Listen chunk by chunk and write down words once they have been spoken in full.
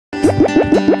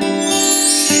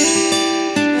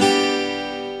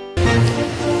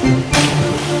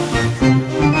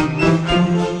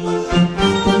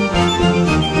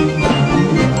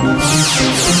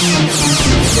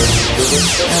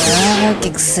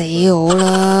死我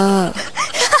啦！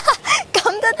咁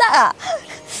都得啊？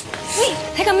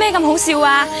睇緊咩咁好笑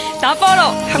啊？打波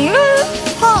咯，行啦！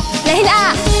嚟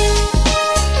啦！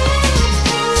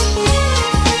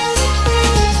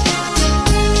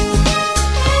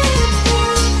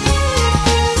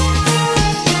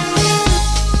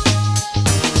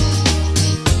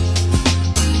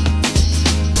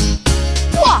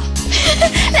哇！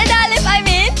你睇下你塊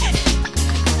面，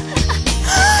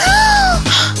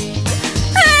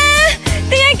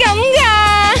點解咁噶？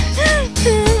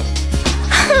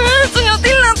仲有啲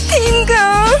辣添噶？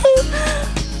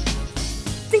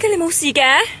點解你冇事嘅？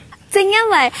正因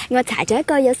為我搽咗一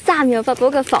個有3樣法寶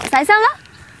嘅防曬霜啦。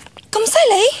咁犀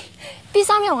利？邊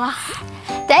3樣啊？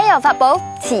第一樣法寶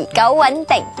持久穩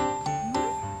定。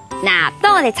嗱，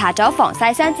當我哋搽咗防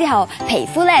曬霜之後，皮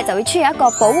膚咧就會出現一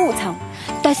個保護層，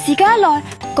但時間一耐，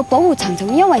個保護層就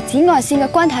會因為紫外線嘅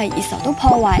關係而受到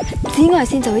破壞，紫外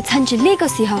線就會趁住呢個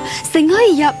時候乘虛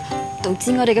而入，導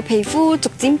致我哋嘅皮膚逐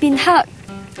漸變黑。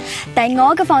但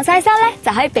我嘅防曬霜咧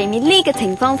就可以避免呢個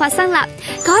情況發生啦，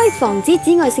佢可以防止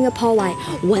紫外線嘅破壞，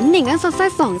穩定咁發揮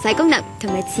防曬功能，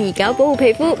同埋持久保護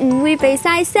皮膚唔會被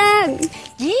曬傷。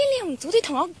咦，你又唔早啲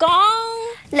同我講？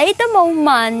你都冇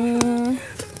問，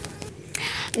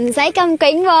唔使咁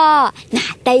勁喎。嗱，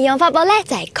第2樣法寶咧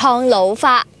就係抗老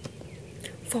化。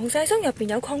防曬霜入邊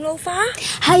有抗老化？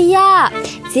係啊，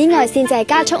紫外線就係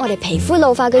加速我哋皮膚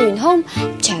老化嘅元兇，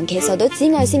長期受到紫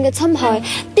外線嘅侵害，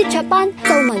啲雀斑、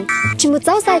皺紋全部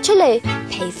走晒出嚟，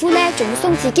皮膚咧仲會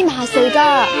鬆弛兼下垂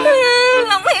噶。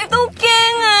諗起都驚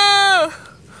啊！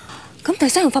咁第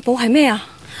3樣法寶係咩啊？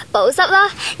保濕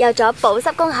啦，有咗保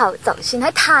濕功效，就算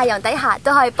喺太陽底下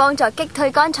都可以幫助擊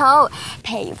退乾燥，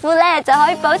皮膚咧就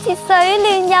可以保持水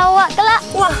嫩幼滑噶啦。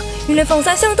哇，原來防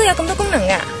曬霜都有咁多功能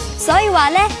啊！所以話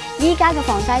咧，依家嘅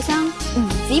防曬霜唔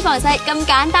止防曬咁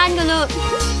簡單噶咯。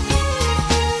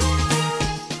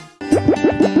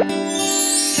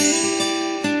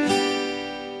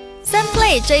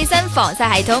Sunplay 最新防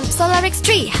曬系統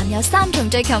SolarX3 含有3重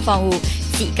最強防護，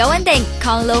持久穩定、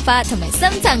抗老化同埋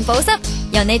深層保濕，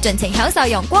讓你盡情享受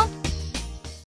陽光。